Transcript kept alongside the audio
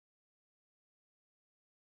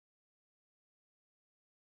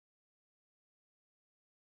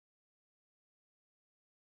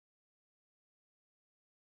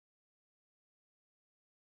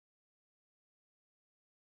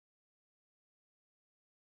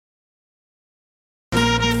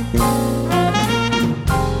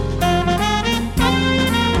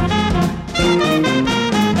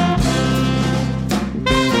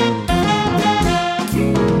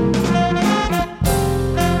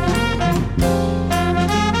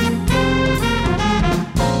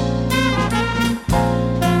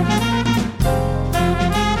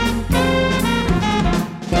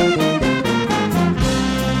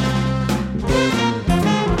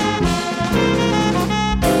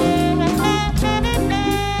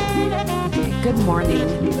morning.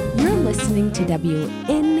 You're listening to WNHHLP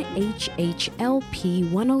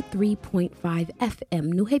 103.5 FM,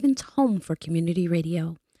 New Haven's home for community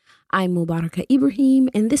radio. I'm Mubaraka Ibrahim,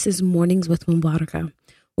 and this is Mornings with Mubaraka,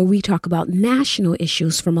 where we talk about national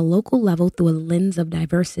issues from a local level through a lens of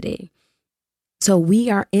diversity. So we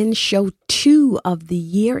are in show 2 of the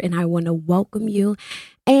year, and I want to welcome you.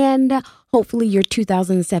 And hopefully your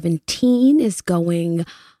 2017 is going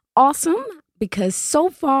awesome, because so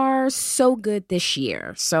far, so good this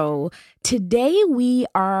year. So today we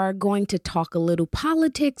are going to talk a little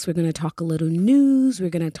politics. We're going to talk a little news.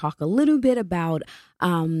 We're going to talk a little bit about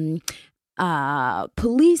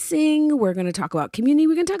policing. We're going to talk about community.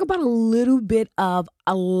 We're going to talk about a little bit of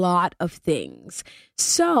a lot of things.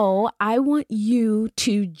 So I want you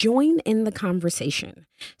to join in the conversation.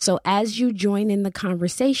 So as you join in the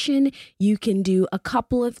conversation, you can do a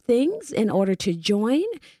couple of things in order to join.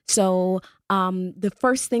 So the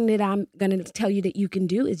first thing that I'm going to tell you that you can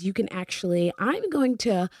do is I'm going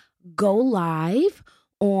to go live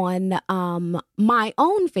on my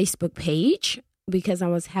own Facebook page, because I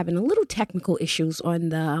was having a little technical issues on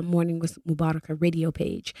the Morning with Mubaraka radio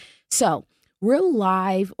page. So we're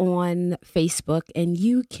live on Facebook, and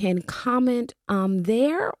you can comment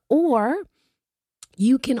there, or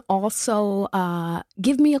you can also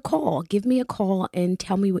give me a call. Give me a call and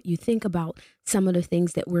tell me what you think about some of the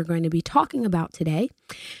things that we're going to be talking about today.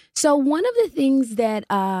 So one of the things that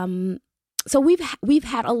So we've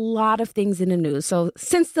had a lot of things in the news. So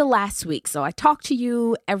since the last week, so I talk to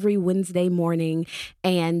you every Wednesday morning,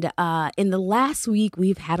 and in the last week,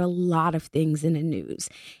 we've had a lot of things in the news.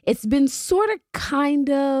 It's been sort of kind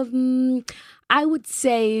of, I would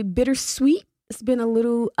say, bittersweet. It's been a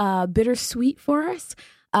little bittersweet for us.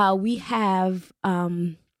 We have,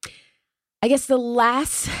 I guess not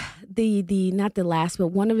the last, but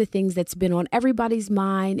one of the things that's been on everybody's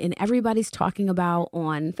mind and everybody's talking about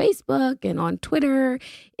on Facebook and on Twitter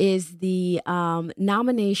is the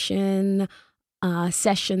nomination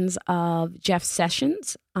sessions of Jeff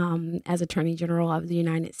Sessions as Attorney General of the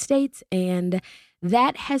United States. And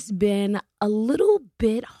that has been a little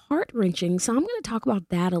bit heart-wrenching. So I'm going to talk about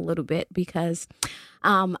that a little bit, because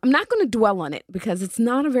I'm not going to dwell on it, because it's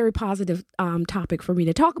not a very positive topic for me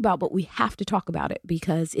to talk about, but we have to talk about it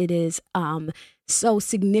because it is so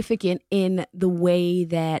significant in the way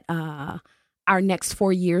that our next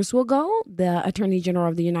 4 years will go. The Attorney General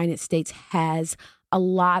of the United States has a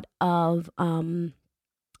lot of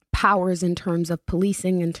powers in terms of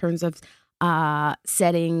policing, in terms of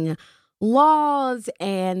setting laws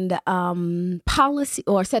and policy,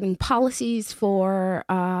 or setting policies for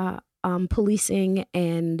policing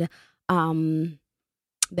and the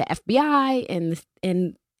FBI,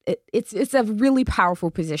 and it's a really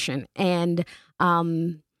powerful position, and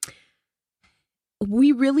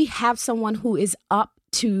we really have someone who is up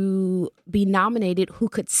to be nominated who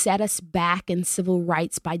could set us back in civil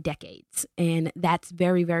rights by decades. And that's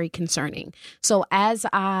very, very concerning. So as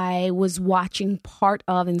I was watching part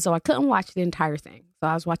of, and so I couldn't watch the entire thing. So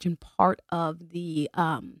I was watching part of the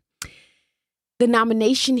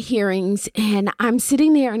nomination hearings, and I'm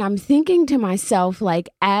sitting there and I'm thinking to myself, like,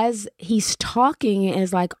 as he's talking,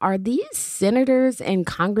 is like, are these senators and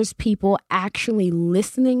Congress people actually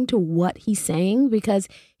listening to what he's saying? Because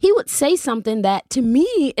he would say something that to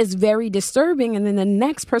me is very disturbing, and then the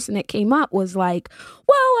next person that came up was like,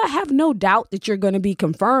 well, I have no doubt that you're going to be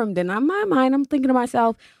confirmed. And in my mind, I'm thinking to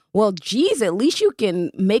myself, well, geez, at least you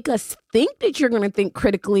can make us think that you're going to think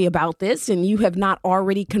critically about this, and you have not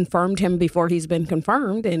already confirmed him before he's been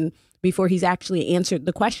confirmed and before he's actually answered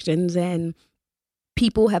the questions, and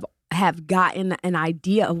people have gotten an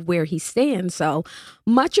idea of where he stands. So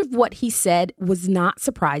much of what he said was not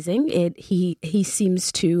surprising. He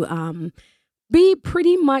seems to be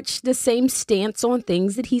pretty much the same stance on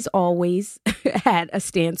things that he's always had a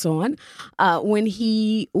stance on. When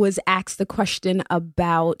he was asked the question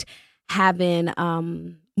about having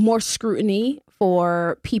more scrutiny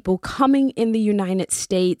for people coming in the United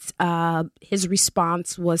States, his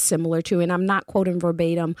response was similar to, and I'm not quoting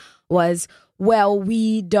verbatim, was, well,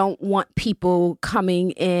 we don't want people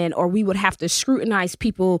coming in, or we would have to scrutinize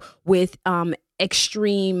people with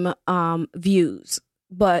extreme views.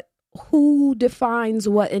 But who defines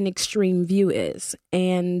what an extreme view is?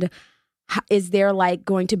 And is there like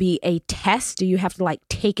going to be a test? Do you have to like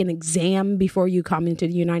take an exam before you come into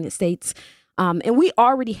the United States? And we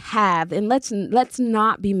already have, and let's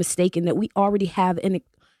not be mistaken that we already have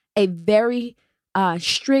a very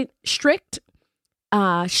strict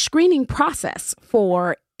screening process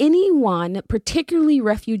for anyone, particularly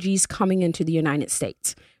refugees coming into the United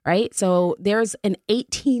States, right? So there's an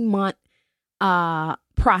 18-month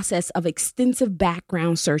process of extensive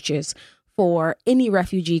background searches for any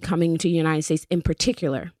refugee coming to the United States in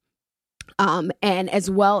particular, and as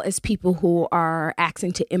well as people who are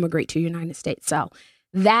asking to immigrate to the United States. So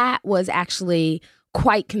that was actually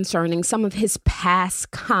quite concerning. Some of his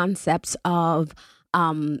past concepts of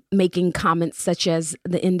making comments such as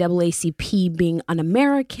the NAACP being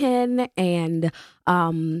un-American, and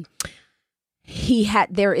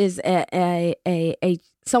there is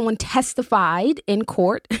someone testified in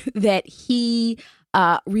court that he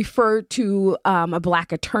referred to a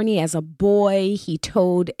Black attorney as a boy. He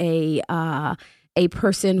told a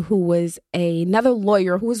person who was another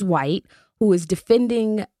lawyer who was white, who was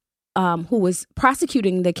defending, who was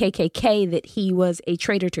prosecuting the KKK, that he was a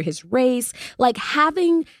traitor to his race. Like,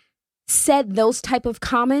 having said those type of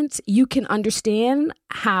comments, you can understand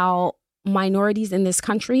how minorities in this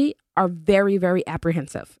country are very, very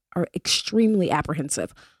apprehensive, or extremely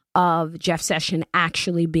apprehensive of Jeff Sessions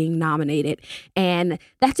actually being nominated. And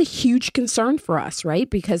that's a huge concern for us, right?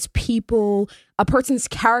 Because a person's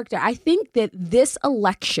character, I think that this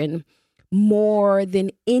election, more than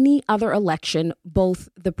any other election, both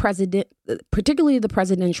particularly the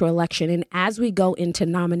presidential election, and as we go into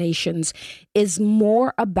nominations, is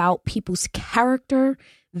more about people's character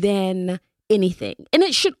than anything. And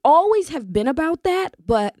it should always have been about that.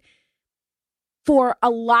 But for a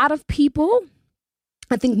lot of people,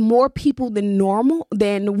 I think more people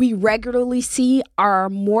than we regularly see, are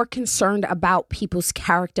more concerned about people's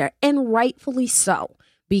character, and rightfully so,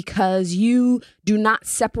 because you do not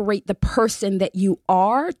separate the person that you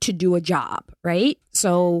are to do a job, right?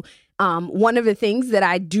 So one of the things that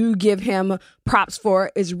I do give him props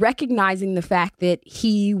for is recognizing the fact that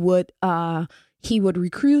he would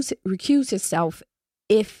recuse himself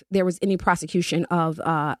if there was any prosecution of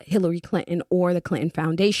Hillary Clinton or the Clinton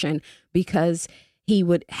Foundation, because he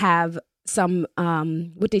would have some, how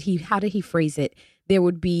did he phrase it? There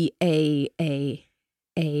would be a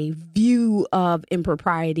view of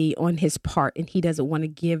impropriety on his part, and he doesn't want to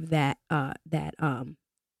give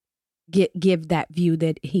give that view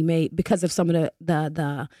that he made because of some of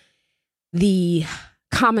the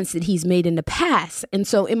comments that he's made in the past. And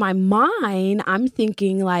so in my mind, I'm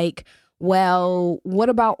thinking like, well, what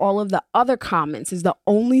about all of the other comments? Is the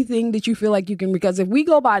only thing that you feel like you can, because if we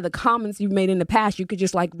go by the comments you've made in the past, you could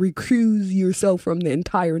just like recuse yourself from the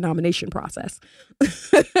entire nomination process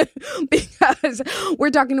because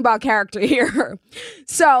we're talking about character here.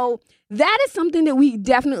 So that is something that we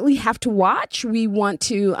definitely have to watch. We want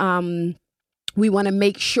to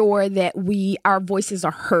make sure that our voices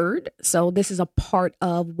are heard. So this is a part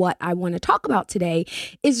of what I want to talk about today,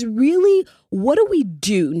 is really, what do we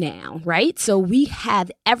do now, right? So we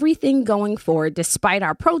have everything going forward, despite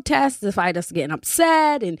our protests, despite us getting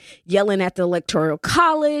upset and yelling at the Electoral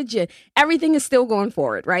College, and everything is still going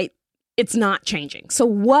forward, right? It's not changing. So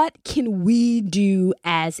what can we do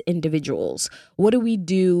as individuals? What do we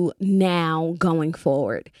do now going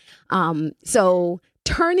forward? So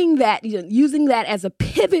turning that, using that as a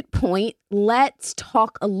pivot point, let's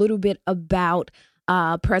talk a little bit about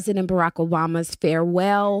President Barack Obama's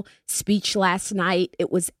farewell speech last night.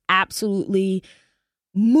 It was absolutely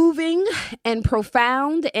moving and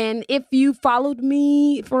profound. And if you followed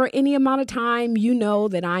me for any amount of time, you know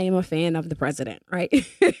that I am a fan of the president, right?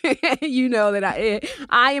 You know that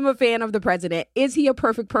I am a fan of the president. Is he a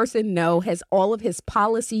perfect person? No. Has all of his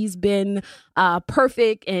policies been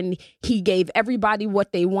perfect and he gave everybody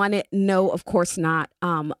what they wanted? No, of course not.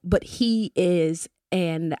 But he is,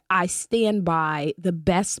 and I stand by, the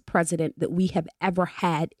best president that we have ever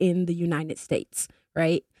had in the United States,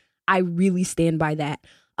 right? I really stand by that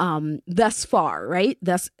thus far, right?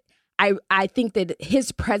 I think that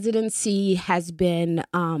his presidency has been,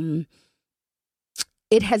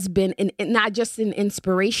 it has been not just an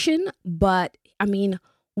inspiration, but I mean,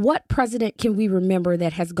 what president can we remember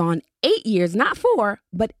that has gone 8 years, not 4,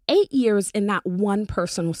 but 8 years and not one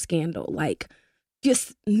personal scandal? Like,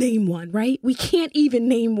 just name one, right? We can't even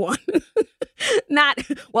name one.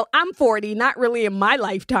 I'm 40, not really in my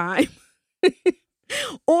lifetime.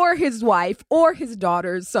 Or his wife or his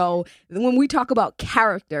daughters. So when we talk about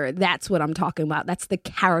character, that's what I'm talking about. That's the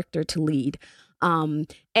character to lead. And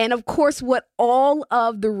of course, what all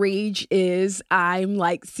of the rage is, I'm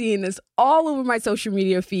like seeing this all over my social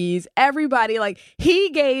media feeds. Everybody, like, he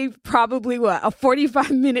gave probably a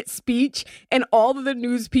 45-minute speech, and all of the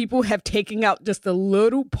news people have taken out just a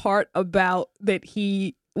little part about that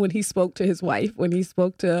when he spoke to his wife, when he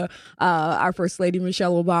spoke to our First Lady,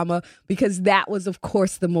 Michelle Obama, because that was, of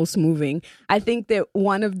course, the most moving. I think that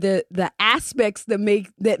one of the aspects that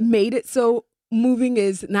made it so moving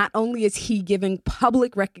is not only is he giving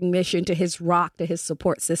public recognition to his rock, to his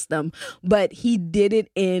support system, but he did it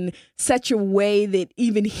in such a way that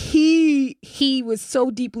even he was so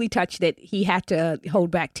deeply touched that he had to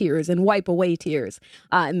hold back tears and wipe away tears.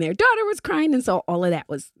 And their daughter was crying. And so all of that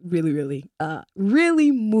was really, really,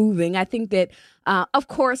 really moving. I think that, of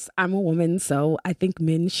course, I'm a woman, so I think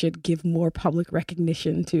men should give more public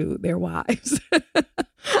recognition to their wives.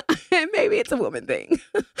 And maybe it's a woman thing.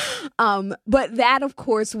 But that, of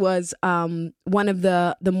course, was one of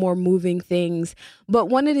the more moving things. But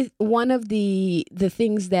one of the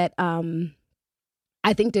things that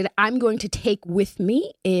I think that I'm going to take with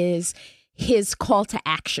me is his call to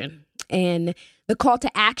action, and the call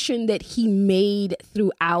to action that he made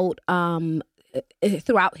throughout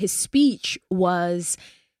his speech was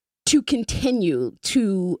to continue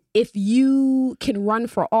to, if you can run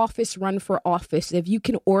for office, run for office. If you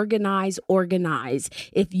can organize, organize.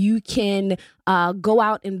 If you can go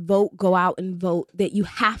out and vote, go out and vote, that you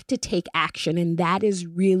have to take action. And that is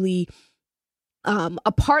really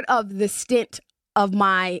a part of the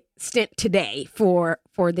my stint today for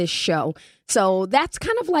this show. So that's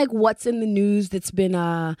kind of like what's in the news that's been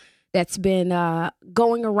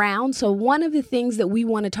going around. So one of the things that we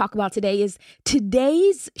want to talk about today is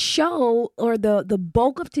today's show, or the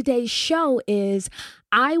bulk of today's show is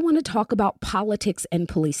I want to talk about politics and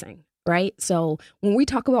policing, right? So when we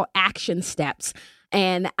talk about action steps,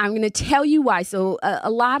 and I'm going to tell you why. So a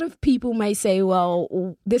lot of people may say,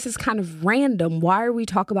 well, this is kind of random. Why are we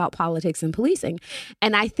talking about politics and policing?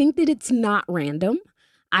 And I think that it's not random.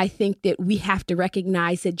 I think that we have to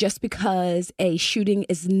recognize that just because a shooting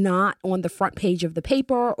is not on the front page of the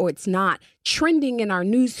paper or it's not trending in our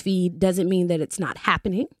news feed doesn't mean that it's not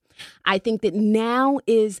happening. I think that now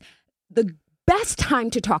is the best time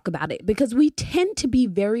to talk about it because we tend to be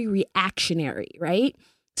very reactionary, right?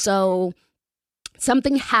 So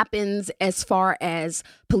something happens as far as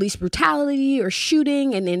police brutality or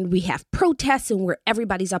shooting, and then we have protests and where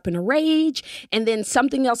everybody's up in a rage, and then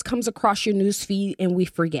something else comes across your news feed and we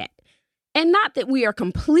forget. And not that we are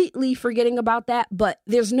completely forgetting about that, but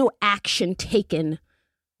there's no action taken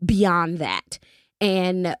beyond that.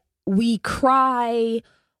 And we cry,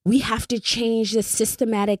 we have to change the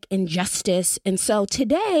systematic injustice. And so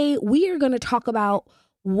today we are going to talk about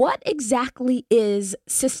what exactly is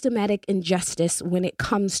systematic injustice when it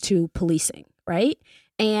comes to policing, right?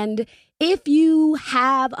 And if you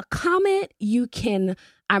have a comment,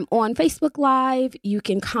 I'm on Facebook Live. You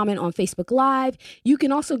can comment on Facebook Live. You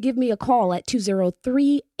can also give me a call at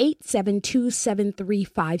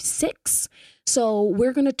 203-872-7356. So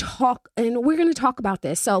we're going to talk about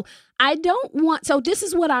this. So this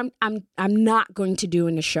is what I'm not going to do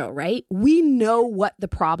in the show, right? We know what the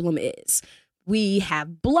problem is. We have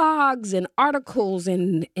blogs and articles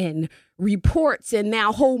and reports and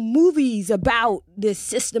now whole movies about this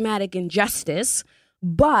systematic injustice.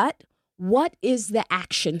 But what is the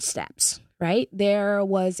action steps, right? There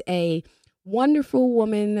was a wonderful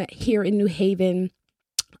woman here in New Haven,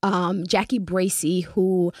 Jackie Bracey,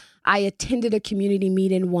 who I attended a community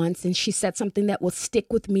meeting once, and she said something that will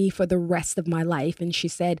stick with me for the rest of my life. And she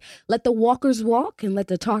said, let the walkers walk and let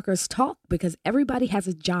the talkers talk, because everybody has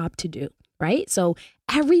a job to do. Right? So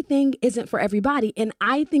everything isn't for everybody. And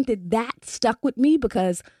I think that stuck with me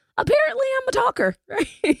because apparently I'm a talker,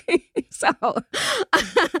 right? So I'm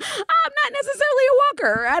not necessarily a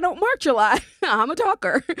walker. I don't march a lot. I'm a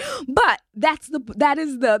talker. But that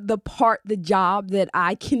is the part, the job that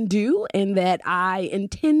I can do and that I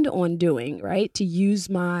intend on doing, right? To use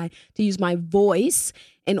my voice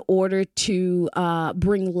in order to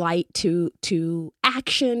bring light to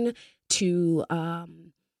action, to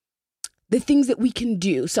the things that we can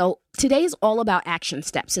do. So today is all about action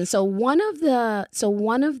steps. And so one of the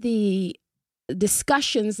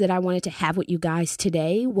discussions that I wanted to have with you guys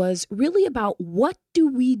today was really about what do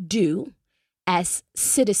we do as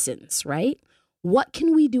citizens, right? What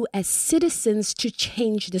can we do as citizens to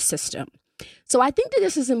change the system? So I think that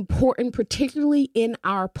this is important, particularly in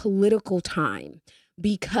our political time,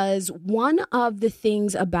 because one of the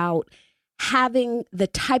things about having the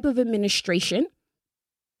type of administration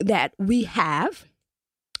that we have,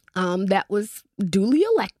 that was duly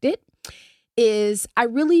elected, is I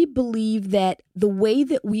really believe that the way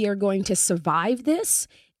that we are going to survive this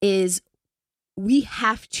is we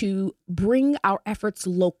have to bring our efforts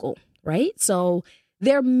local, right? So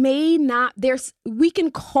we can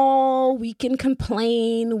call, we can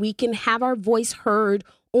complain, we can have our voice heard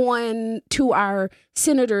to our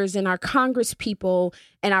senators and our congresspeople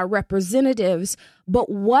and our representatives, but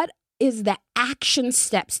what is the action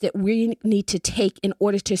steps that we need to take in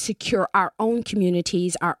order to secure our own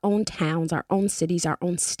communities, our own towns, our own cities, our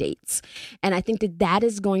own states. And I think that that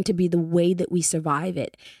is going to be the way that we survive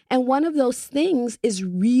it. And one of those things is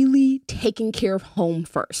really taking care of home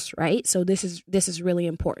first, right? So this is really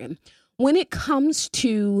important. When it comes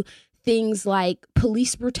to things like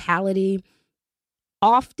police brutality,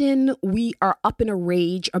 often we are up in a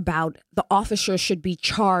rage about the officer should be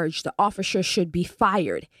charged, the officer should be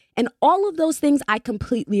fired. And all of those things I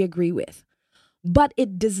completely agree with. But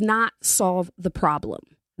it does not solve the problem.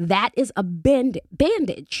 That is a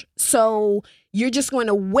bandage. So you're just going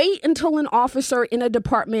to wait until an officer in a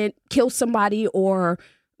department kills somebody or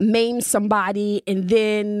maims somebody, and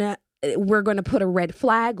then we're going to put a red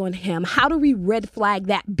flag on him. How do we red flag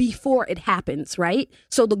that before it happens, right?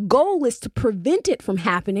 So the goal is to prevent it from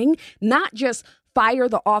happening, not just fire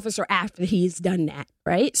the officer after he's done that,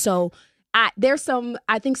 right? So there's some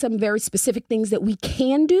very specific things that we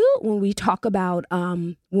can do when we talk about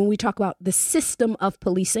the system of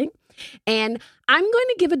policing. And I'm going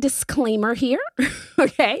to give a disclaimer here.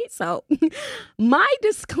 Okay, so my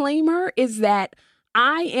disclaimer is that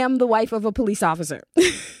I am the wife of a police officer.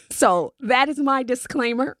 So that is my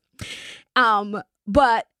disclaimer.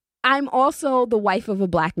 But I'm also the wife of a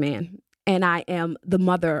Black man, and I am the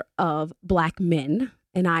mother of Black men,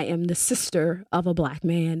 and I am the sister of a Black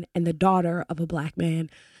man and the daughter of a Black man.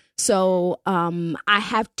 So I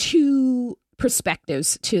have two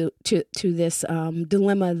perspectives to this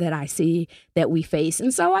dilemma that I see that we face.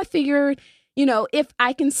 And so I figured, if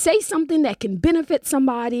I can say something that can benefit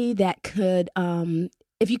somebody, that could,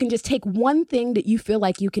 if you can just take one thing that you feel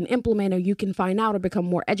like you can implement or you can find out or become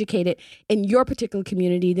more educated in your particular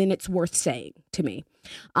community, then it's worth saying to me.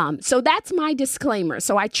 So that's my disclaimer.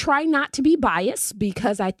 So I try not to be biased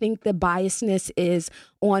because I think the biasness is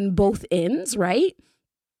on both ends, right?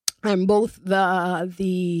 I'm both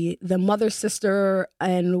the mother, sister,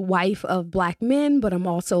 and wife of Black men, but I'm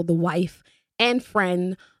also the wife and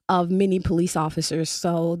friend of many police officers.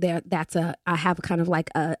 So I have kind of like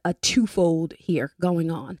a twofold here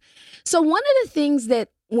going on. So one of the things that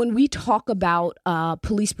when we talk about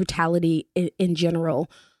police brutality in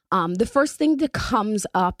general, the first thing that comes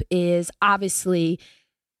up is obviously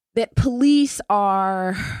that police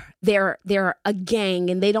they're a gang,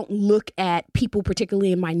 and they don't look at people,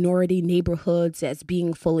 particularly in minority neighborhoods, as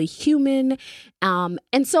being fully human.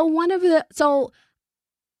 And so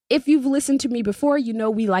if you've listened to me before,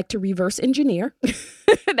 we like to reverse engineer.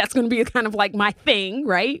 That's going to be kind of like my thing,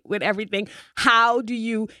 right? With everything. How do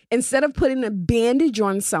you, instead of putting a bandage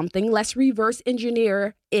on something, let's reverse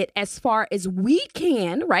engineer it as far as we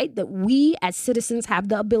can, right? That we as citizens have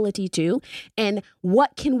the ability to, and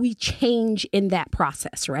what can we change in that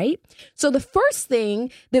process, right? So the first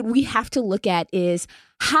thing that we have to look at is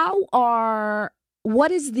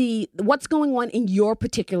what's going on in your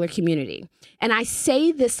particular community? And I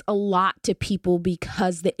say this a lot to people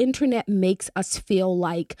because the internet makes us feel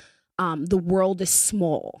like the world is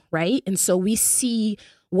small, right? And so we see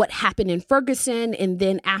what happened in Ferguson, and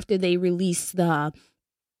then after they released the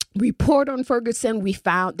report on Ferguson,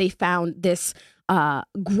 they found this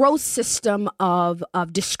gross system of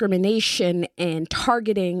discrimination and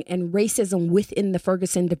targeting and racism within the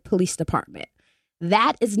Ferguson Police Department.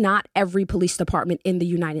 That is not every police department in the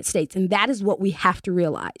United States. And that is what we have to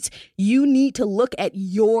realize. You need to look at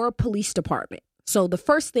your police department. So the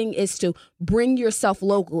first thing is to bring yourself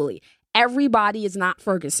locally. Everybody is not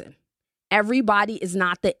Ferguson. Everybody is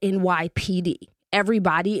not the NYPD.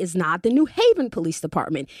 Everybody is not the New Haven Police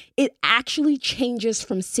Department. It actually changes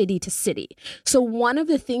from city to city. So one of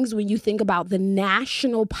the things when you think about the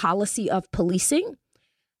national policy of policing,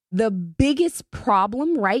 the biggest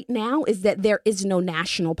problem right now is that there is no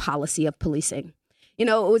national policy of policing. It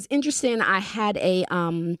was interesting. I had a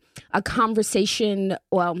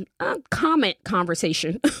comment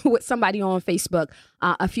conversation with somebody on Facebook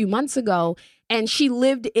a few months ago, and she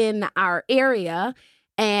lived in our area,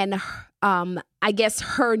 and I guess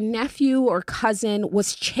her nephew or cousin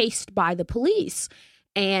was chased by the police,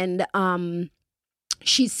 and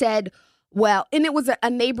she said, well, and it was a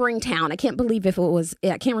neighboring town. I can't remember if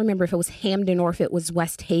it was Hamden or if it was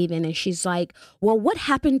West Haven. And she's like, well, what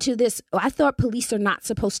happened to this? I thought police are not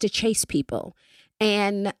supposed to chase people.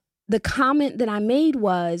 And the comment that I made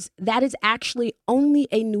was that is actually only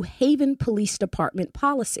a New Haven Police Department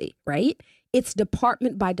policy, right? It's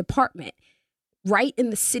department by department. Right in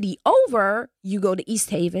the city over, you go to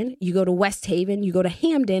East Haven, you go to West Haven, you go to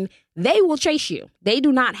Hamden, they will chase you. They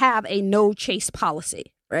do not have a no chase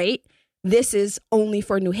policy, right? this is only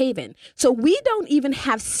for New Haven. So we don't even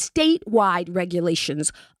have statewide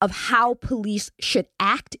regulations of how police should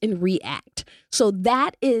act and react. So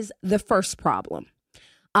that is the first problem.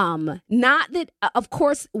 Not that, of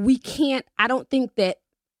course, I don't think that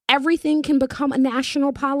everything can become a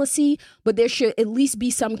national policy, but there should at least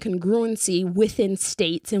be some congruency within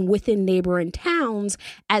states and within neighboring towns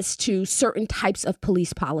as to certain types of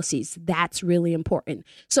police policies. That's really important.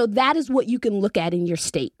 So that is what you can look at in your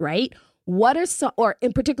state, right? What are some, or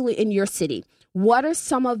in particular in your city, what are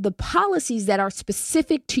some of the policies that are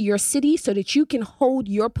specific to your city so that you can hold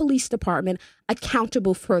your police department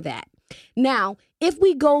accountable for that? Now, let's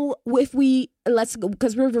go,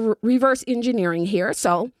 because we're reverse engineering here.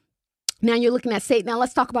 So now you're looking at state. Now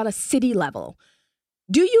let's talk about a city level.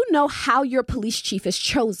 Do you know how your police chief is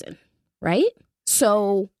chosen, right?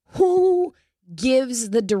 So who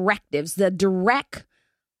gives the directives, the direct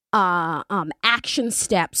action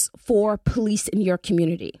steps for police in your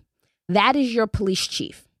community? That is your police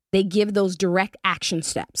chief. They give those direct action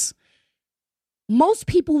steps. Most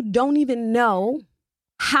people don't even know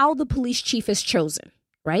how the police chief is chosen,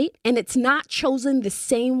 right? And it's not chosen the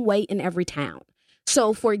same way in every town.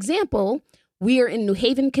 So, for example, we are in New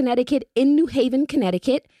Haven, Connecticut. In New Haven,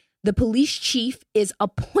 Connecticut, the police chief is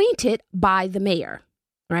appointed by the mayor,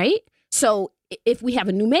 right? So if we have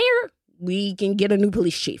a new mayor, we can get a new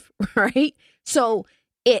police chief, right? So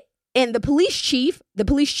the police chief,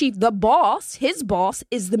 the boss, his boss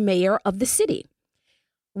is the mayor of the city.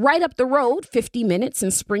 Right up the road, 50 minutes in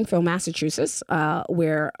Springfield, Massachusetts,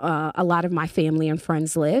 where a lot of my family and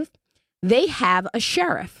friends live, they have a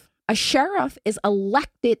sheriff. A sheriff is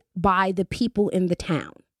elected by the people in the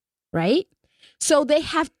town, right? So they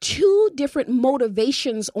have two different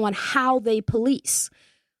motivations on how they police.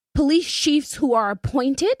 Police chiefs who are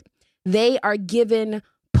appointed, they are given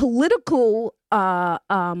political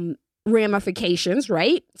ramifications,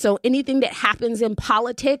 right? So anything that happens in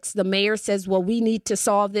politics, the mayor says, well, we need to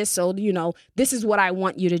solve this. So, this is what I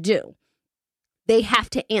want you to do. They have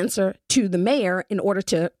to answer to the mayor in order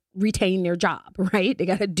to retain their job, right? They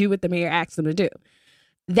got to do what the mayor asks them to do.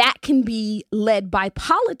 That can be led by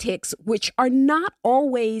politics, which are not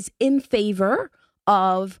always in favor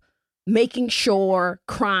of making sure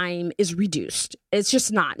crime is reduced. It's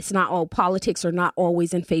just not. It's not all. Politics are not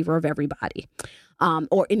always in favor of everybody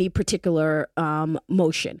or any particular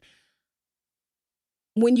motion.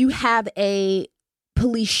 When you have a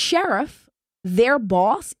police sheriff, their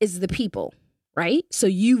boss is the people, right? So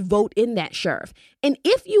you vote in that sheriff. And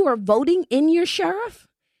if you are voting in your sheriff,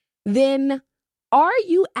 then are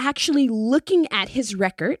you actually looking at his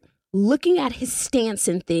record, looking at his stance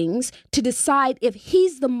in things to decide if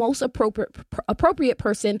he's the most appropriate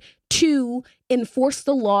person to enforce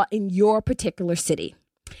the law in your particular city?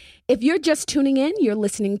 If you're just tuning in, you're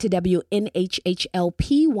listening to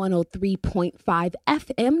WNHHLP 103.5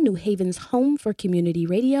 FM, New Haven's home for community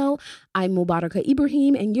radio. I'm Mubaraka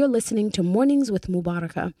Ibrahim, and you're listening to Mornings with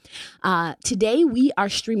Mubaraka. Today, we are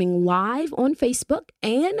streaming live on Facebook,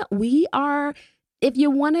 and if you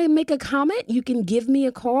want to make a comment, you can give me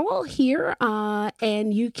a call here,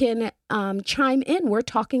 and you can chime in. We're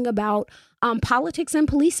talking about politics and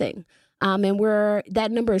policing. And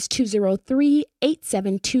that number is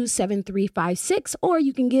 203-872-7356, or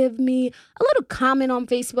you can give me a little comment on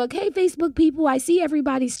Facebook. Hey, Facebook people, I see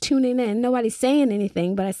everybody's tuning in. Nobody's saying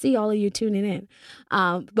anything, but I see all of you tuning in.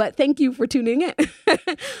 But thank you for tuning in.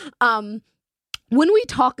 When we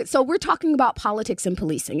talk, so we're talking about politics and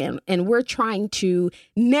policing, and we're trying to,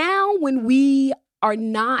 now when we are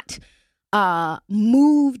not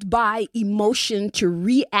moved by emotion to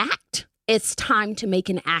react, it's time to make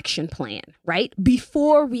an action plan, right?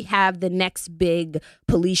 Before we have the next big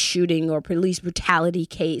police shooting or police brutality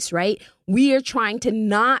case, right? We are trying to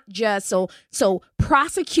not just so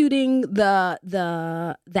prosecuting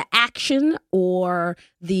the action or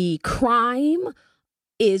the crime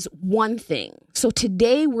is one thing. So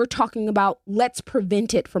today we're talking about let's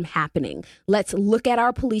prevent it from happening. Let's look at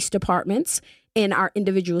our police departments in our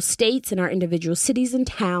individual states, in our individual cities and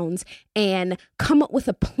towns, and come up with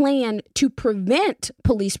a plan to prevent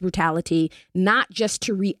police brutality, not just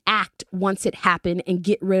to react once it happened and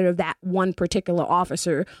get rid of that one particular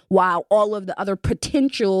officer while all of the other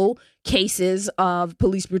potential cases of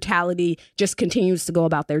police brutality just continues to go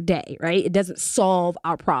about their day, right? It doesn't solve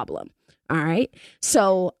our problem. All right.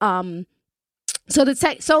 So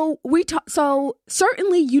certainly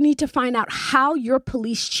you need to find out how your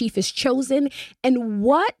police chief is chosen and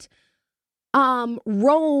what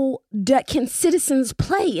role can citizens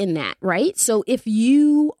play in that, right? So if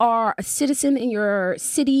you are a citizen in your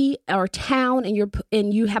city or town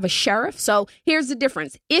and you have a sheriff, so here's the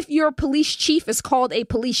difference. If your police chief is called a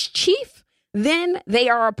police chief, then they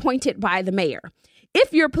are appointed by the mayor.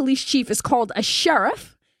 If your police chief is called a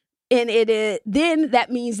sheriff, and then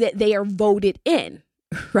that means that they are voted in,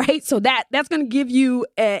 right? So that's going to give you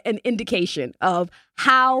an indication of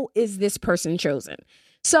how is this person chosen.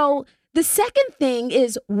 So the second thing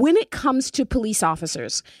is when it comes to police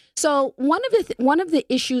officers. So one of the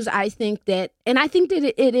issues I think that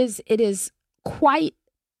it is quite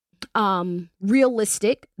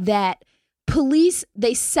realistic that police,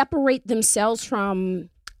 they separate themselves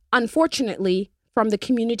unfortunately, from the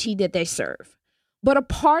community that they serve. But a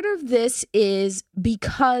part of this is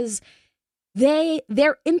because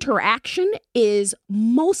their interaction is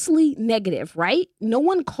mostly negative, right? No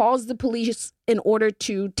one calls the police in order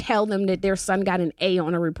to tell them that their son got an A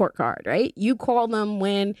on a report card, right? You call them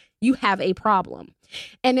when you have a problem.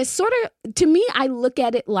 And it's sort of, to me, I look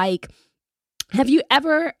at it like, have you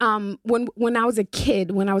ever, when I was a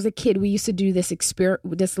kid, we used to do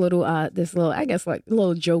this little, I guess, like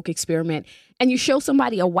little joke experiment. And you show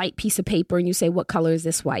somebody a white piece of paper and you say, what color is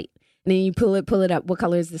this white? And then you pull it up. What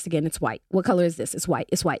color is this again? It's white. What color is this? It's white.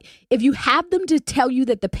 It's white. If you have them to tell you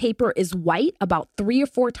that the paper is white about 3 or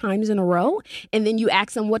 4 times in a row, and then you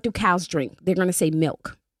ask them, what do cows drink? They're going to say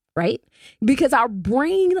milk, right? Because our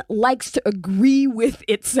brain likes to agree with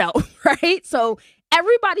itself, right? So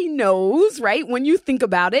everybody knows, right, when you think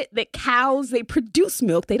about it, that cows, they produce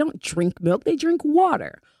milk. They don't drink milk. They drink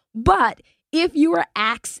water. But if you are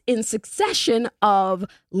asked in succession of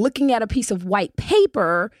looking at a piece of white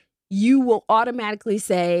paper, you will automatically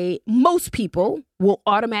say, most people will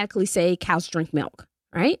automatically say cows drink milk,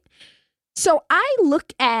 right? So I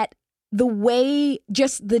look at the way,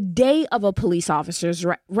 just the day of a police officer's,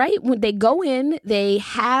 right? When they go in, they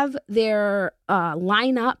have their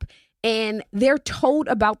lineup and they're told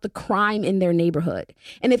about the crime in their neighborhood.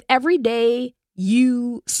 And if every day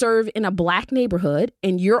you serve in a Black neighborhood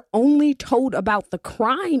and you're only told about the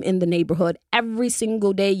crime in the neighborhood every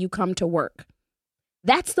single day you come to work,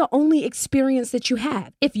 that's the only experience that you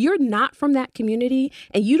have. If you're not from that community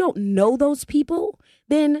and you don't know those people,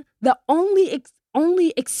 then the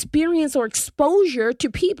only experience or exposure to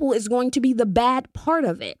people is going to be the bad part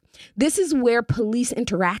of it. This is where police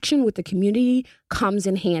interaction with the community comes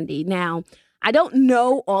in handy. Now, I don't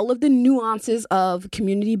know all of the nuances of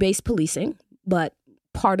community-based policing, but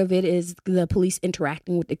part of it is the police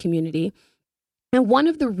interacting with the community. And one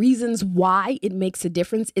of the reasons why it makes a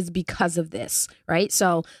difference is because of this, right?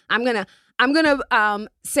 So I'm gonna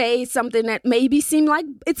say something that maybe seem like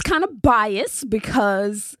it's kind of biased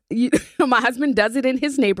because my husband does it in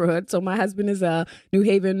his neighborhood. So my husband is a New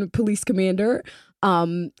Haven police commander,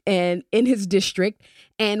 and in his district.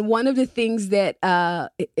 And one of the things that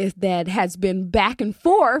that has been back and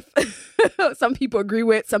forth, some people agree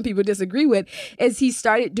with, some people disagree with, is he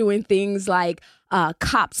started doing things like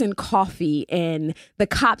cops and coffee, and the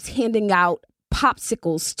cops handing out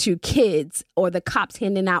popsicles to kids, or the cops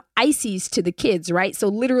handing out ices to the kids, right? So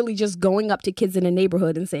literally just going up to kids in the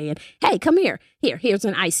neighborhood and saying, hey, come here, here's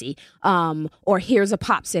an icy, or here's a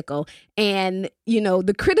popsicle. And,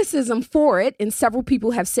 the criticism for it, and several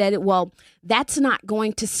people have said it, well, that's not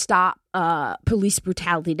going to stop police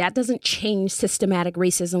brutality. That doesn't change systematic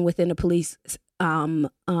racism within the police,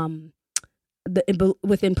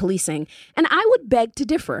 within policing. And I would beg to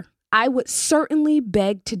differ. I would certainly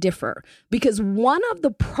beg to differ, because one of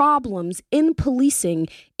the problems in policing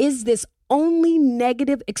is this only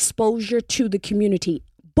negative exposure to the community,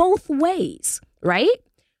 both ways, right?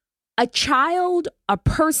 A child, a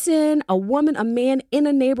person, a woman, a man in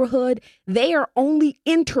a neighborhood, they are only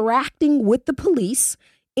interacting with the police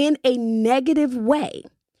in a negative way.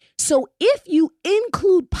 So if you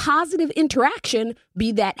include positive interaction,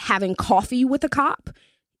 be that having coffee with a cop,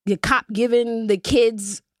 the cop giving the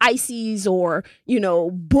kids ices or,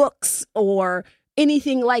 books or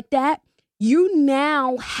anything like that, you've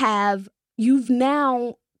now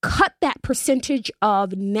cut that percentage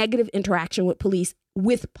of negative interaction with police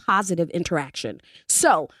with positive interaction.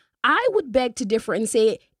 So I would beg to differ and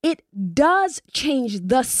say it does change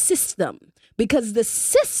the system, because the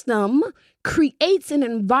system creates an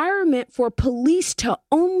environment for police to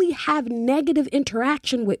only have negative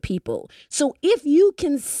interaction with people. So if you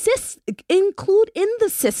can include in the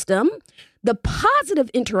system the positive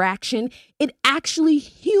interaction, it actually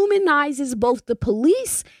humanizes both the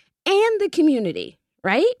police and the community,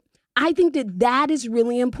 right? I think that is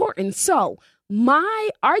really important. So my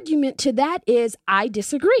argument to that is I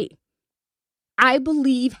disagree. I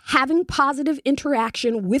believe having positive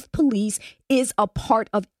interaction with police is a part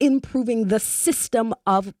of improving the system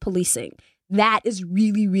of policing. That is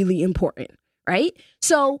really, really important, right?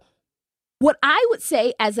 So what I would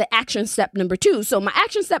say as an action step number 2. So my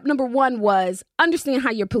action step number 1 was understand how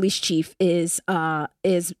your police chief is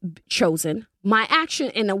chosen. My action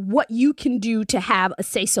and what you can do to have a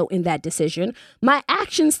say-so in that decision. My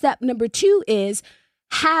action step number 2 is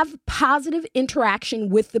have positive interaction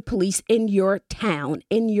with the police in your town,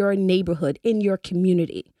 in your neighborhood, in your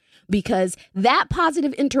community. Because that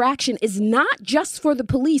positive interaction is not just for the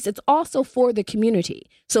police, it's also for the community.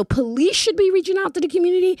 So police should be reaching out to the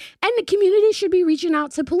community and the community should be reaching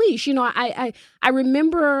out to police. You know, I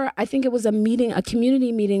remember, I think it was a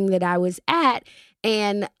community meeting that I was at,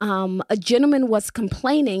 and a gentleman was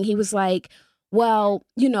complaining. He was like, well,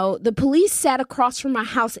 you know, the police sat across from my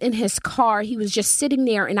house in his car. He was just sitting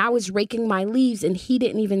there and I was raking my leaves and he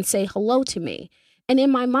didn't even say hello to me. And in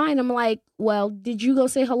my mind, I'm like, well, did you go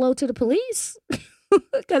say hello to the police?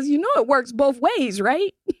 Because, you know, it works both ways,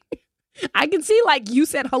 right? I can see like you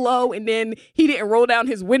said hello and then he didn't roll down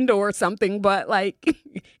his window or something. But like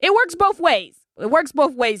it works both ways. It works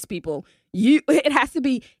both ways, people. It has to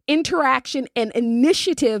be interaction and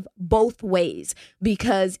initiative both ways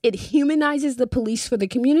because it humanizes the police for the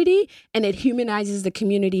community and it humanizes the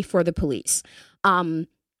community for the police. And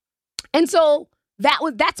so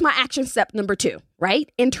that's my action step number 2, right?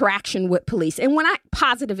 Interaction with police. And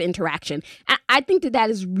positive interaction, I think that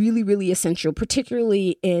is really, really essential,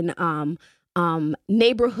 particularly in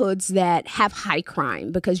neighborhoods that have high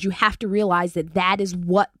crime, because you have to realize that is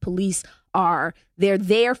what police are. They're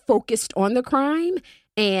there focused on the crime,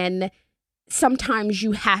 and sometimes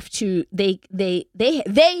you have to, they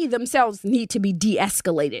themselves need to be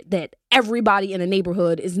de-escalated, that everybody in a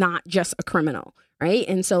neighborhood is not just a criminal, right?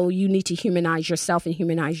 And so you need to humanize yourself and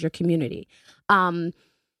humanize your community. My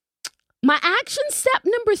action step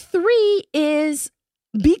number 3 is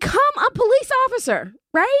become a police officer,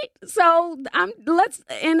 right? So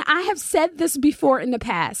I have said this before in the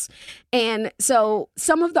past. And so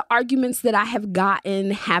some of the arguments that I have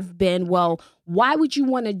gotten have been, well, why would you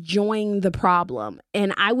want to join the problem?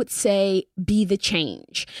 And I would say, be the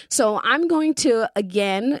change. So I'm going to,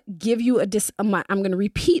 again, give you I'm going to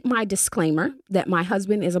repeat my disclaimer that my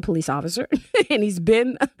husband is a police officer and he's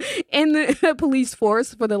been in the police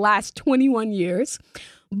force for the last 21 years.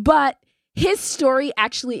 But his story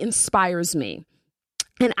actually inspires me.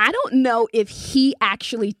 And I don't know if he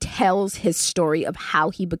actually tells his story of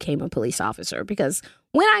how he became a police officer, because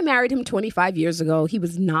when I married him 25 years ago, he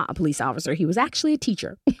was not a police officer. He was actually a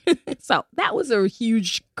teacher. So that was a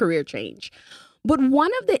huge career change. But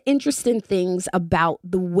one of the interesting things about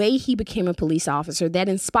the way he became a police officer that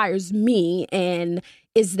inspires me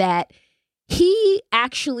is that he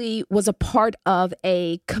actually was a part of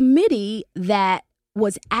a committee that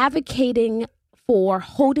was advocating for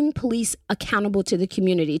holding police accountable to the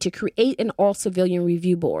community, to create an all-civilian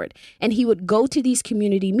review board. And he would go to these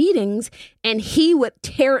community meetings and he would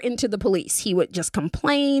tear into the police. He would just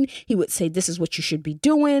complain. He would say, this is what you should be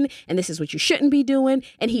doing and this is what you shouldn't be doing.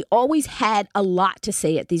 And he always had a lot to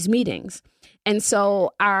say at these meetings. And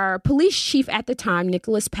so our police chief at the time,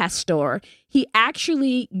 Nicholas Pastor, he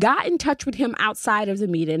actually got in touch with him outside of the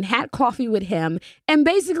meeting, had coffee with him, and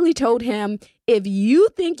basically told him, if you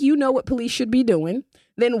think you know what police should be doing,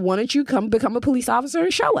 then why don't you come become a police officer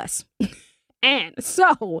and show us? And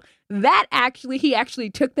so he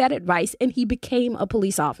actually took that advice and he became a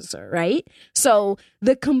police officer, right? So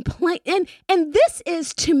the complaint, and this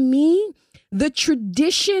is to me, the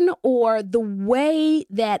tradition or the way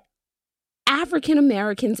that African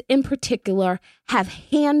Americans in particular have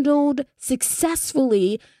handled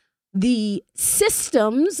successfully the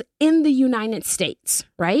systems in the United States,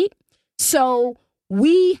 right? So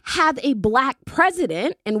we have a Black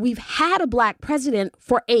president, and we've had a Black president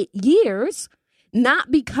for 8 years,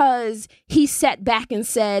 not because he sat back and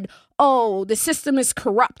said, oh, the system is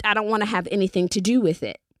corrupt, I don't want to have anything to do with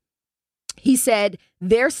it. He said,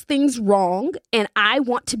 there's things wrong, and I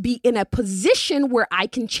want to be in a position where I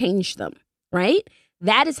can change them. Right?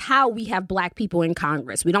 That is how we have Black people in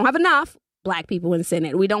Congress. We don't have enough Black people in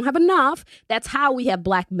Senate. We don't have enough. That's how we have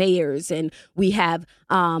Black mayors, and we have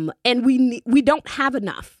we don't have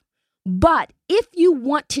enough. But if you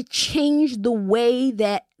want to change the way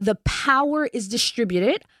that the power is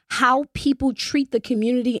distributed, how people treat the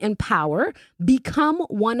community in power, become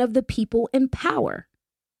one of the people in power.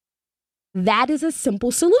 That is a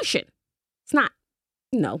simple solution. It's not,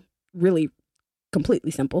 really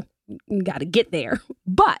completely simple. You got to get there,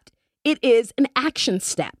 but it is an action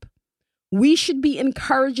step. We should be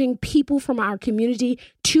encouraging people from our community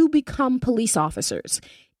to become police officers.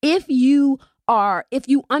 If you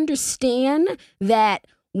understand that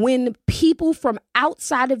when people from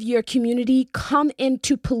outside of your community come in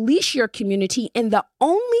to police your community, and the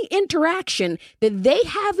only interaction that they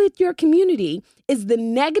have with your community is the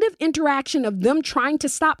negative interaction of them trying to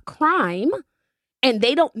stop crime, and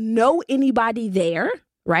they don't know anybody there,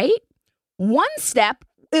 right? One step,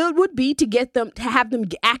 it would be to have them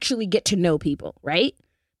actually get to know people, right?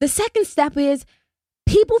 The second step is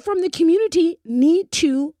people from the community need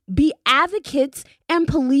to be advocates and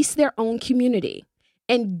police their own community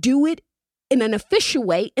and do it in an official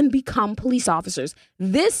way and become police officers.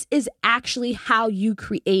 This is actually how you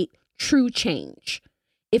create true change.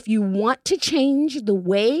 If you want to change the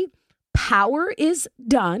way power is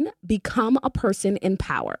done, become a person in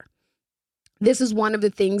power. This is one of the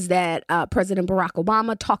things that President Barack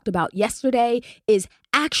Obama talked about yesterday, is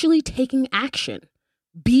actually taking action.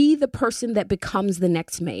 Be the person that becomes the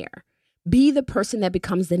next mayor. Be the person that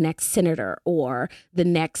becomes the next senator or the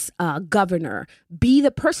next governor. Be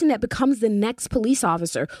the person that becomes the next police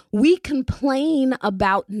officer. We complain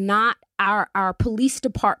about not our police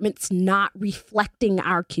departments not reflecting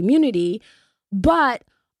our community, but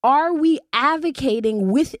are we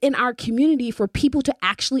advocating within our community for people to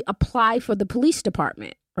actually apply for the police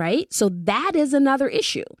department, right? So that is another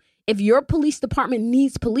issue. If your police department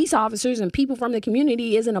needs police officers and people from the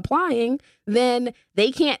community isn't applying, then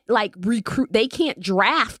they can't recruit, they can't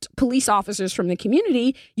draft police officers from the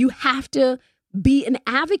community. You have to be an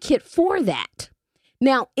advocate for that.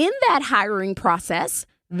 Now, in that hiring process,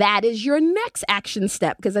 that is your next action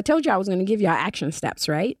step, because I told you I was going to give y'all action steps,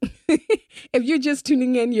 right? If you're just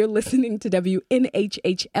tuning in, you're listening to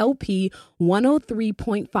WNHHLP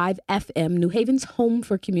 103.5 FM, New Haven's home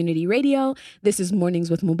for community radio. This is Mornings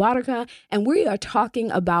with Mubaraka, and we are talking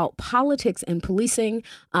about politics and policing.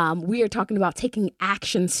 We are talking about taking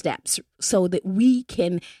action steps so that we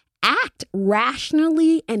can act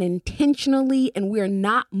rationally and intentionally, and we're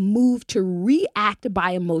not moved to react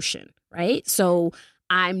by emotion, right? So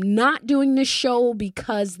I'm not doing this show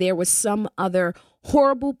because there was some other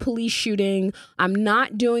horrible police shooting. I'm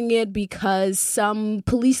not doing it because some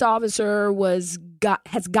police officer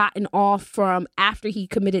has gotten off from after he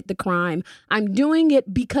committed the crime. I'm doing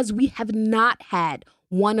it because we have not had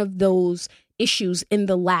one of those issues in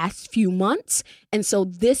the last few months. And so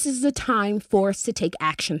this is the time for us to take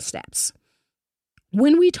action steps.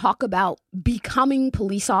 When we talk about becoming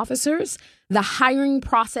police officers, the hiring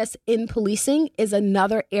process in policing is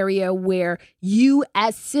another area where you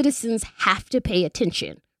as citizens have to pay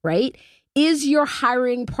attention, right? Is your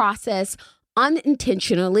hiring process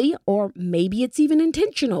unintentionally, or maybe it's even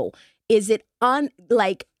intentional? Is it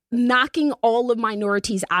knocking all of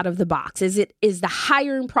minorities out of the box? Is the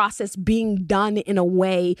hiring process being done in a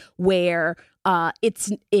way where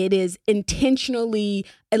it is intentionally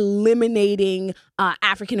eliminating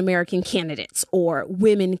African American candidates or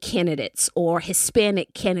women candidates or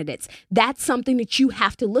Hispanic candidates? That's something that you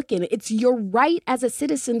have to look in. It's your right as a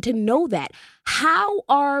citizen to know that. How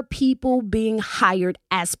are people being hired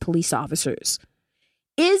as police officers?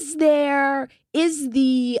 Is the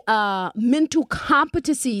mental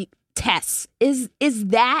competency tests, is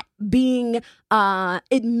that being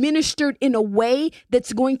administered in a way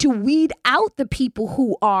that's going to weed out the people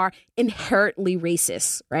who are inherently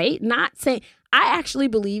racist, right? Not saying, I actually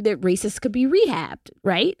believe that racists could be rehabbed,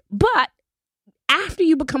 right? But after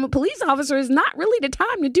you become a police officer is not really the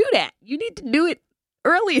time to do that. You need to do it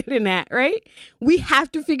earlier than that, right? We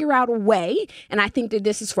have to figure out a way, and I think that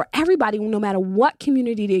this is for everybody, no matter what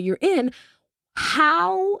community that you're in.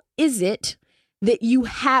 How is it that you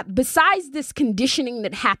have, besides this conditioning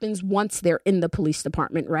that happens once they're in the police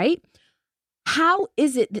department, right? How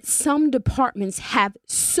is it that some departments have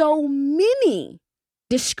so many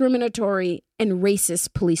discriminatory and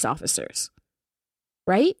racist police officers,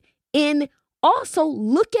 right? And also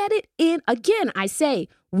look at it in, again, I say,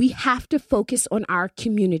 we have to focus on our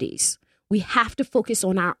communities. We have to focus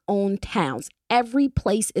on our own towns. Every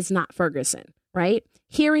place is not Ferguson, right?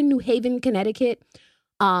 Here in New Haven, Connecticut,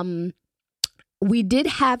 we did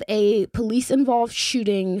have a police-involved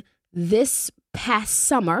shooting this past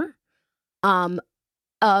summer of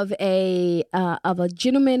a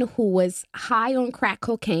gentleman who was high on crack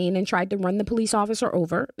cocaine and tried to run the police officer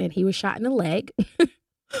over, and he was shot in the leg.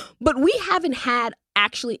 But we haven't had,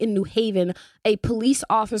 actually in New Haven, a police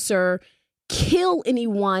officer kill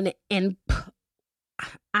anyone in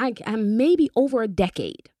maybe over a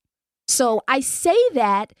decade. So I say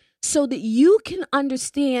that so that you can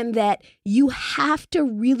understand that you have to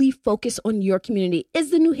really focus on your community.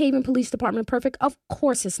 Is the New Haven Police Department perfect? Of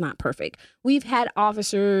course it's not perfect. We have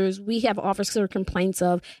officer complaints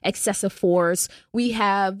of excessive force. We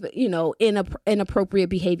have, inappropriate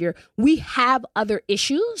behavior. We have other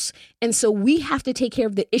issues. And so we have to take care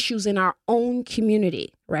of the issues in our own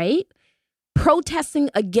community, right?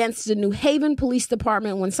 Protesting against the New Haven Police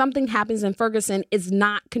Department when something happens in Ferguson is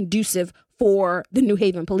not conducive for the New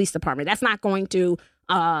Haven Police Department. That's not going to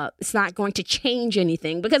it's not going to change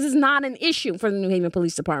anything because it's not an issue for the New Haven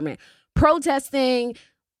Police Department. Protesting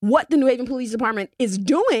what the New Haven Police Department is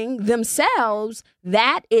doing themselves,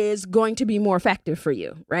 that is going to be more effective for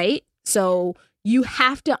you, right? So you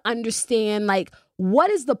have to understand, what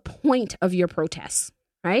is the point of your protests,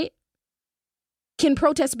 right? Can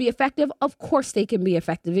protests be effective? Of course they can be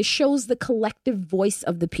effective. It shows the collective voice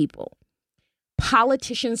of the people.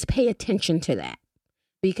 Politicians pay attention to that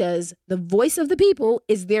because the voice of the people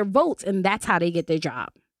is their votes, and that's how they get their job.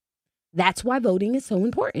 That's why voting is so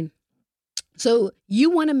important. So you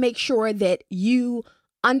want to make sure that you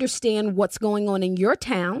understand what's going on in your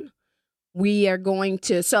town.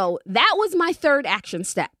 So that was my third action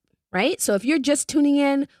step, right? So if you're just tuning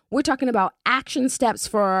in, we're talking about action steps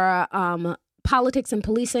for politics and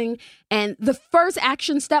policing. And the first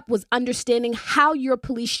action step was understanding how your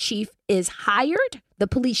police chief is hired, the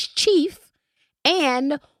police chief,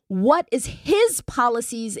 and what is his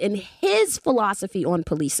policies and his philosophy on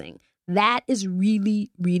policing. That is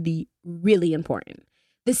really, really, really important.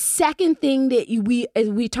 The second thing that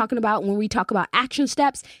we talking about when we talk about action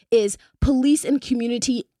steps is police and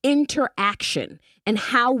community interaction and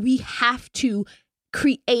how we have to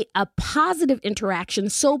create a positive interaction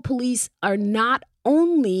so police are not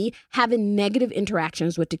only having negative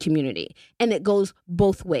interactions with the community. And it goes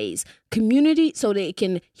both ways. Community, so they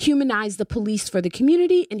can humanize the police for the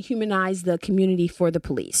community and humanize the community for the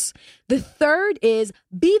police. The third is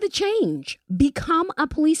be the change. Become a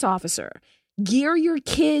police officer. Gear your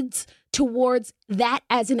kids towards that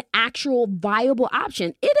as an actual viable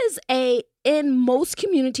option. In most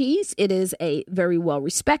communities, it is a very well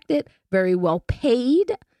respected, very well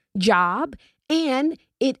paid job, and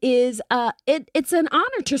it is it's an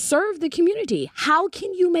honor to serve the community. How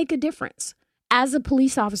can you make a difference? As a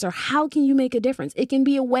police officer, how can you make a difference? It can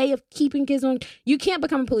be a way of keeping kids on. You can't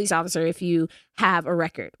become a police officer if you have a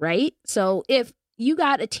record, right? So if you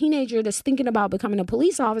got a teenager that's thinking about becoming a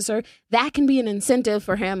police officer, that can be an incentive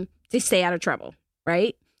for him to stay out of trouble,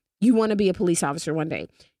 right? You want to be a police officer one day.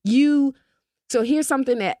 So here's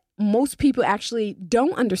something that most people actually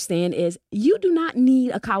don't understand is you do not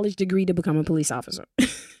need a college degree to become a police officer.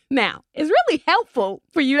 Now, it's really helpful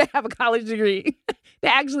for you to have a college degree to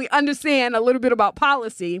actually understand a little bit about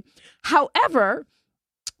policy. However,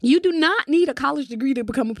 you do not need a college degree to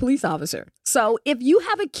become a police officer. So if you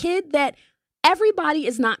have a kid that everybody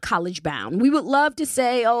is not college bound. We would love to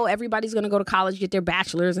say, oh, everybody's going to go to college, get their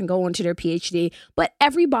bachelor's and go on to their PhD, but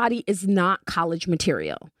everybody is not college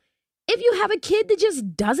material. If you have a kid that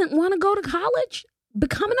just doesn't want to go to college,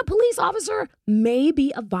 becoming a police officer may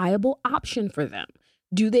be a viable option for them.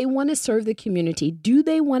 Do they want to serve the community? Do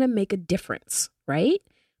they want to make a difference, right?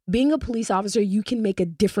 Being a police officer, you can make a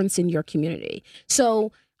difference in your community.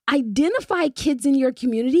 So identify kids in your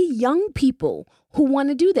community, young people who want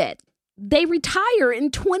to do that. They retire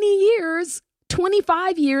in 20 years,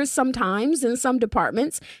 25 years sometimes in some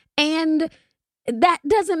departments, and that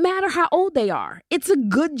doesn't matter how old they are. It's a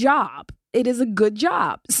good job. It is a good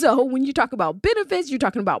job. So when you talk about benefits, you're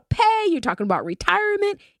talking about pay, you're talking about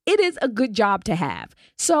retirement, it is a good job to have.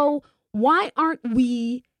 So why aren't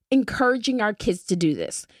we encouraging our kids to do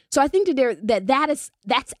this? So I think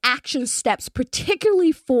that's action steps,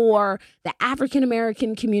 particularly for the African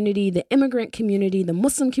American community, the immigrant community, the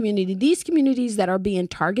Muslim community, these communities that are being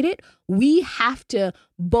targeted. We have to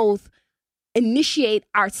both initiate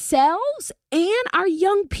ourselves and our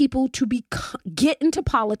young people to get into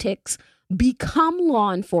politics, become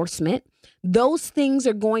law enforcement. Those things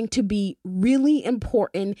are going to be really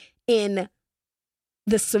important in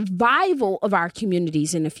the survival of our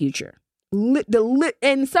communities in the future.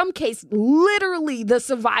 In some case, literally the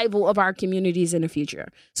survival of our communities in the future.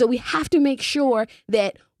 So we have to make sure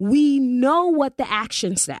that we know what the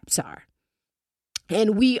action steps are.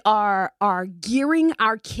 And we are gearing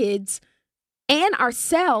our kids and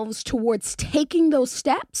ourselves towards taking those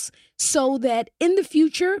steps so that in the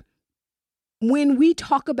future, when we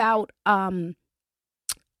talk about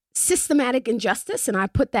systematic injustice, and I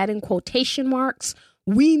put that in quotation marks,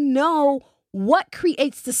 we know what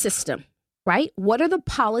creates the system. right? What are the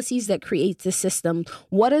policies that create the system?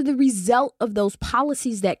 What are the result of those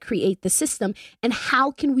policies that create the system? And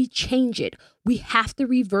how can we change it? We have to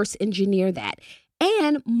reverse engineer that.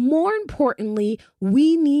 And more importantly,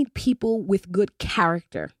 we need people with good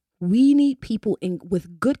character. We need people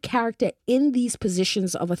with good character in these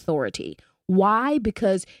positions of authority. Why?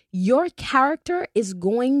 Because your character is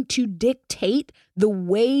going to dictate the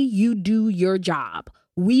way you do your job.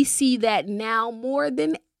 We see that now more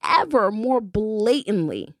than ever, more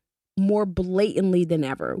blatantly than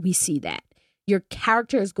ever. We see that your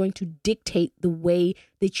character is going to dictate the way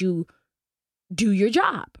that you do your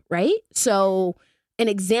job, right? So an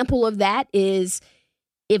example of that is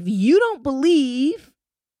if you don't believe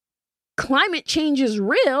climate change is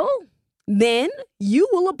real, then you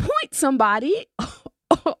will appoint somebody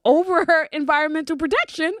over environmental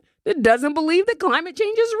protection that doesn't believe that climate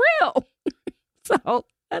change is real. So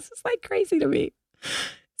that's just like crazy to me.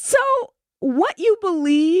 So what you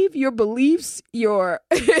believe, your beliefs, your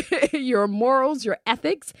morals, your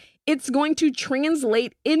ethics, it's going to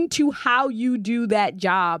translate into how you do that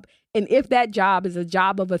job. And if that job is a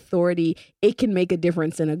job of authority, it can make a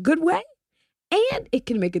difference in a good way and it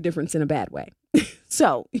can make a difference in a bad way.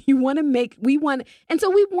 So we want to make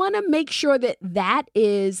sure that that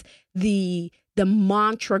is the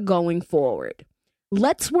mantra going forward.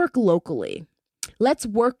 Let's work locally. Let's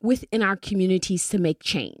work within our communities to make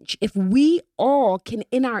change. If we all can,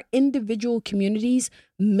 in our individual communities,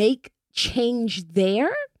 make change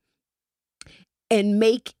there and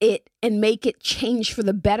make it change for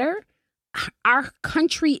the better, our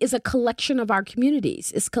country is a collection of our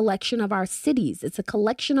communities. It's a collection of our cities. It's a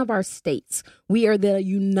collection of our states. We are the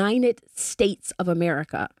United States of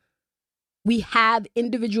America. We have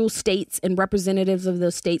individual states and representatives of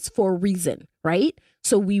those states for a reason, right?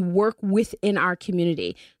 So we work within our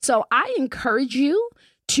community. So I encourage you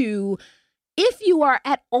to, if you are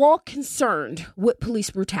at all concerned with police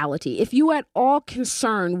brutality, if you are at all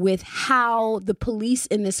concerned with how the police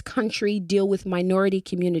in this country deal with minority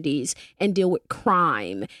communities and deal with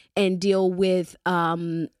crime and deal with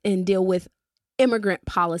immigrant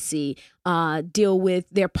policy, deal with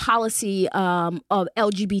their policy of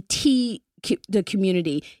LGBT the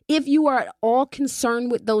community. If you are at all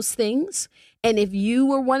concerned with those things, and if you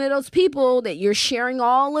were one of those people that you're sharing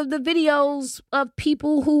all of the videos of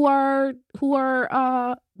people who are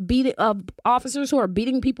beating officers who are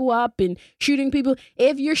beating people up and shooting people,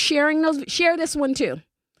 if you're sharing those, share this one too,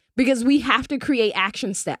 because we have to create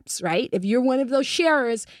action steps, right? If you're one of those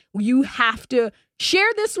sharers, you have to share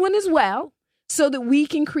this one as well, so that we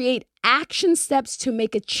can create action steps to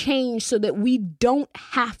make a change, so that we don't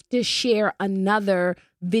have to share another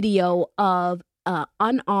video of an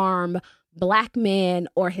unarmed Black man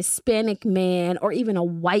or Hispanic man or even a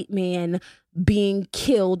white man being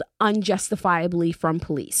killed unjustifiably from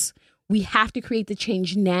police. We have to create the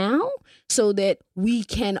change now so that we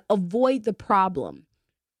can avoid the problem.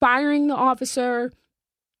 Firing the officer,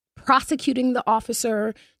 prosecuting the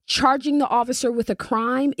officer, charging the officer with a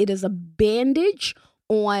crime, it is a bandage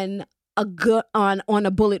on a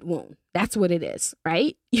bullet wound. That's what it is,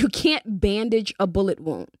 right? You can't bandage a bullet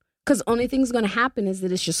wound, because only thing's going to happen is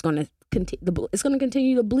that it's just going to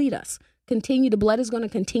continue to bleed us. The blood is going to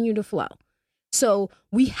continue to flow. So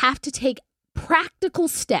we have to take practical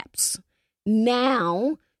steps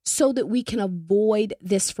now so that we can avoid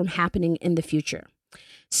this from happening in the future.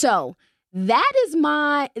 So that is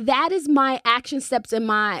my action steps and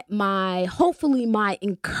my hopefully my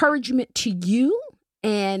encouragement to you,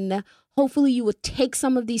 and hopefully you will take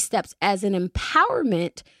some of these steps as an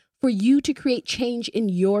empowerment for you to create change in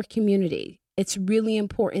your community. It's really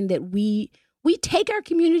important that we take our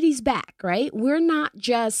communities back, right? We're not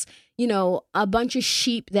just, a bunch of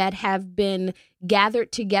sheep that have been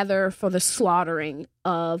gathered together for the slaughtering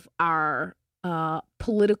of our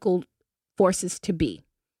political forces to be,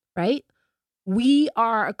 right? We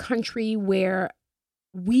are a country where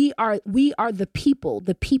we are the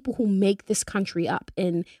people who make this country up,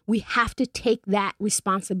 and we have to take that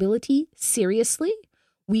responsibility seriously.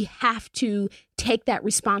 We have to take that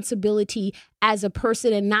responsibility as a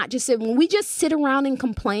person, and not just when we just sit around and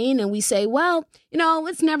complain and we say, well,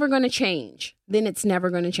 it's never going to change. Then it's never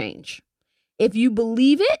going to change. If you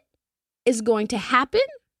believe it is going to happen,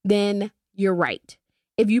 then you're right.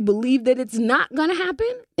 If you believe that it's not going to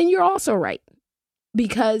happen, then you're also right.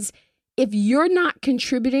 Because if you're not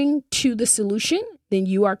contributing to the solution, then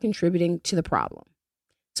you are contributing to the problem.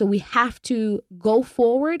 So we have to go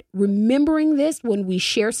forward remembering this when we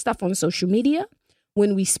share stuff on social media,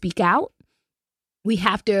 when we speak out. We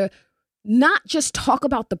have to not just talk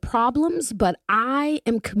about the problems, but I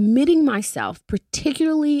am committing myself,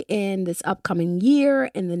 particularly in this upcoming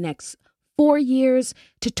year, in the next 4 years,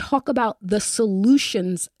 to talk about the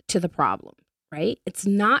solutions to the problem, right? It's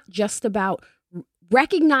not just about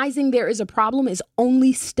recognizing there is a problem is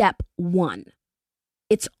only step one.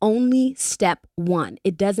 It's only step one.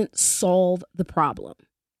 It doesn't solve the problem,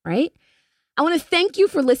 right? I want to thank you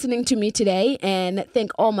for listening to me today and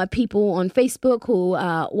thank all my people on Facebook who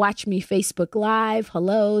watch me Facebook Live.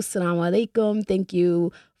 Hello, Assalamu alaikum. Thank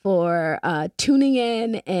you for tuning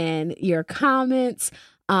in and your comments.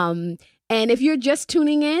 And if you're just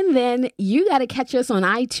tuning in, then you got to catch us on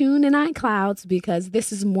iTunes and iClouds because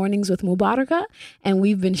this is Mornings with Mubaraka, and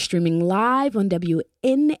we've been streaming live on WNHHLP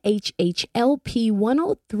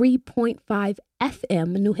 103.5 FM,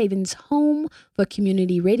 New Haven's home for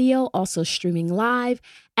community radio, also streaming live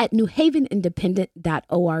at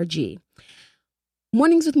newhavenindependent.org.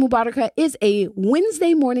 Mornings with Mubaraka is a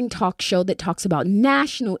Wednesday morning talk show that talks about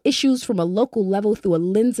national issues from a local level through a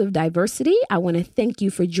lens of diversity. I want to thank you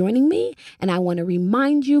for joining me, and I want to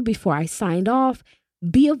remind you before I sign off,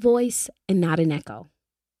 be a voice and not an echo.